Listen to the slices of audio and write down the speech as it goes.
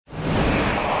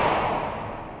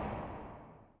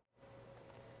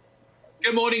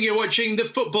Good morning, you're watching The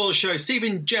Football Show.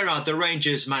 Steven Gerrard, the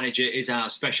Rangers manager, is our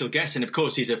special guest. And of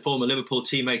course, he's a former Liverpool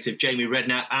teammate of Jamie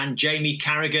Redknapp and Jamie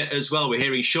Carragher as well. We're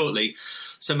hearing shortly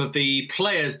some of the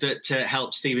players that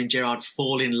helped Steven Gerrard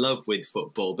fall in love with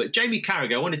football. But Jamie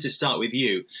Carragher, I wanted to start with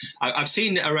you. I've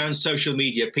seen around social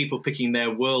media people picking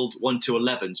their World 1 to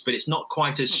 11s, but it's not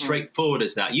quite as straightforward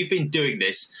as that. You've been doing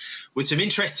this with some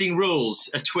interesting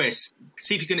rules, a twist.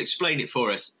 See if you can explain it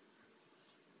for us.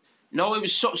 No, it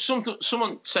was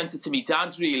someone sent it to me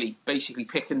dad, really, basically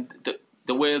picking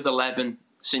the World 11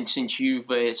 since you've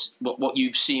what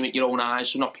you've seen with your own eyes,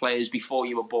 so not players before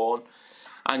you were born.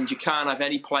 And you can't have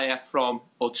any player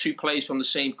or two players from the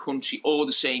same country or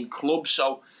the same club.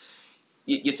 So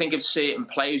you think of certain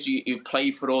players who've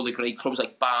played for all the great clubs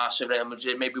like Barca, Real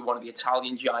Madrid, maybe one of the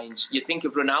Italian giants. You think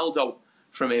of Ronaldo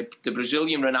from the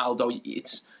Brazilian Ronaldo.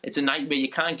 It's a nightmare. You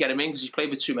can't get him in because he's played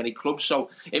with too many clubs.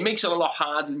 So it makes it a lot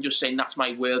harder than just saying that's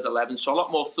my World 11. So a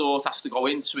lot more thought has to go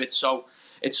into it. So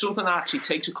it's something that actually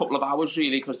takes a couple of hours,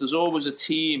 really, because there's always a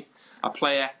team, a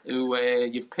player who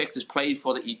you've picked has played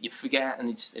for that you forget, and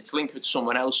it's linked with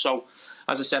someone else. So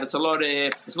as I said, it's a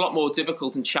lot more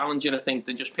difficult and challenging, I think,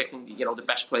 than just picking the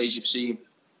best players you've seen.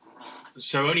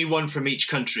 So only one from each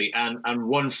country and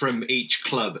one from each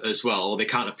club as well, or they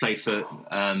can't have played for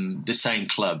the same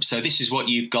club. So this is what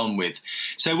you've gone with.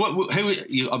 So who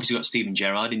you obviously got Steven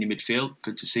Gerrard in your midfield.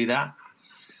 Good to see that.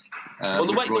 Well,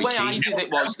 the way I did it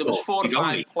was there was 4 or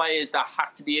 5 players that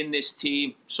had to be in this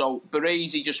team. So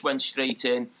Baresi just went straight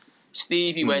in,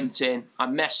 Stevie went in,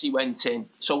 and Messi went in.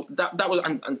 So that was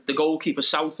and the goalkeeper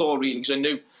Southall, really, because I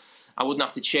knew I wouldn't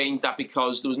have to change that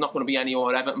because there was not going to be any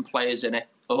more Everton players in it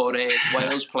or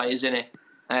Wales players in it,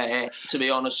 to be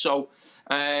honest. So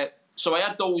I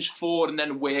had those 4 and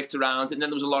then worked around, and then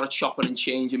there was a lot of chopping and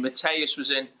changing. Mateus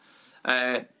was in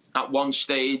at one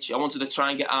stage. I wanted to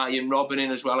try and get Arjen Robben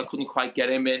in as well. I couldn't quite get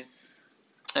him in.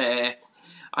 I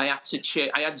had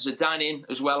Zidane in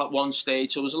as well at one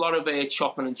stage. So there was a lot of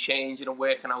chopping and changing and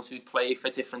working out who'd play for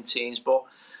different teams. But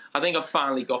I think I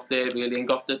finally got there, really, and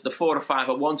got the 4 or 5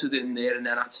 I wanted in there, and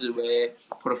then had to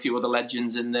put a few other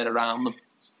legends in there around them.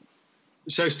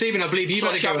 So, Stephen, I believe you've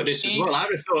had a go at this as well. I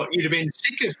would have thought you'd have been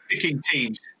sick of picking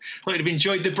teams. I thought you'd have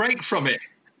enjoyed the break from it.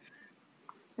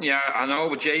 Yeah, I know,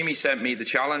 but Jamie sent me the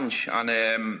challenge,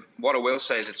 and what I will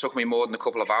say is it took me more than a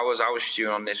couple of hours. I was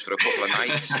stewing on this for a couple of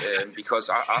nights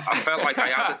because I felt like I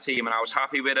had a team and I was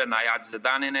happy with it, and I had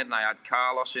Zidane in it, and I had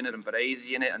Carlos in it, and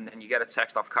Baresi in it, and you get a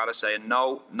text off Carragher saying,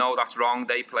 no, that's wrong,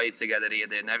 they played together here,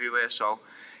 there and everywhere. So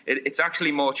it's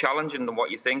actually more challenging than what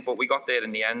you think, but we got there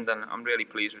in the end, and I'm really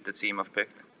pleased with the team I've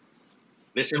picked.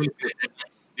 Listen,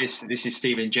 this is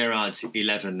Steven Gerrard's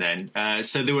 11 then.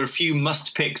 So there were a few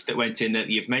must-picks that went in that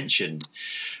you've mentioned,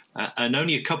 and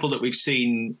only a couple that we've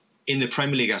seen in the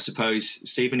Premier League, I suppose,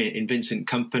 Stephen, in Vincent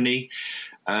Kompany.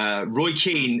 Roy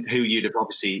Keane, who you'd have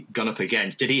obviously gone up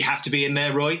against. Did he have to be in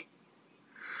there, Roy?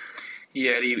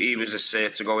 Yeah, he was a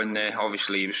cert to go in there.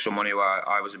 Obviously, he was someone who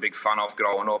I was a big fan of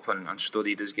growing up and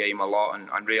studied his game a lot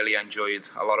and really enjoyed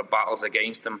a lot of battles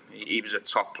against him. He was a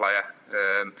top player.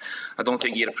 I don't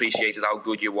think you'd appreciated how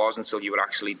good he was until you were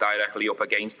actually directly up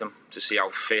against him to see how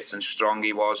fit and strong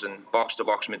he was and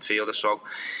box-to-box midfielder. So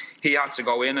he had to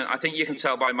go in. And I think you can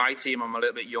tell by my team I'm a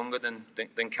little bit younger than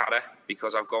Carragher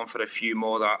because I've gone for a few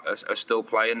more that are still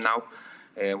playing now.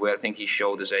 Where I think he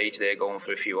showed his age there, going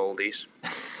for a few oldies.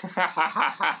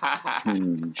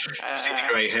 See the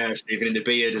grey hair, Stephen, in the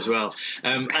beard as well.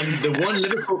 And the one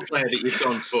Liverpool player that you've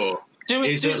gone for do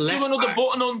another back.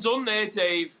 Button undone there,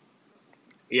 Dave.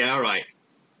 Yeah, all right.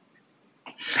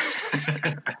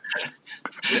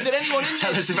 Was there anyone in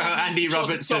Tell us about Andy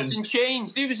Robertson. Chopped and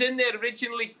changed. Who was in there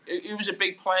originally? Who was a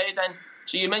big player then?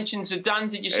 So you mentioned Zidane,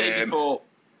 did you say before?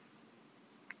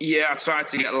 Yeah, I tried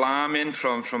to get Lahm in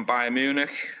from Bayern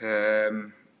Munich.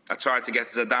 I tried to get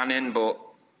Zidane in, but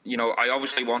I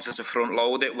obviously wanted to front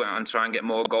load it and try and get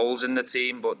more goals in the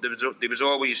team. But there was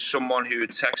always someone who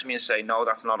would text me and say, "No,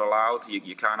 that's not allowed.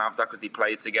 You can't have that," because they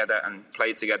played together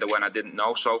when I didn't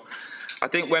know. So I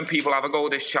think when people have a go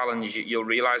at this challenge, you'll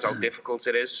realise how difficult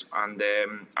it is, and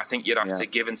I think you'd have to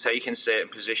give and take in certain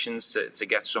positions to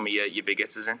get some of your big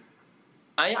hitters in.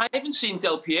 I haven't seen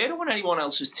Del Piero on anyone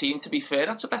else's team, to be fair.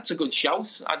 That's a good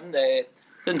shout. I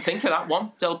didn't think of that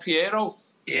one, Del Piero.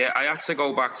 Yeah, I had to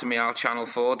go back to my old Channel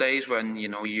 4 days when,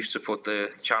 you used to put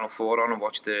the Channel 4 on and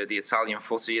watch the Italian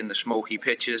footy and the smoky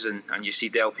pitches and you see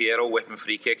Del Piero whipping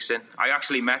free kicks in. I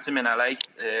actually met him in LA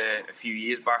a few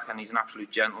years back and he's an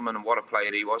absolute gentleman and what a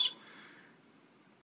player he was.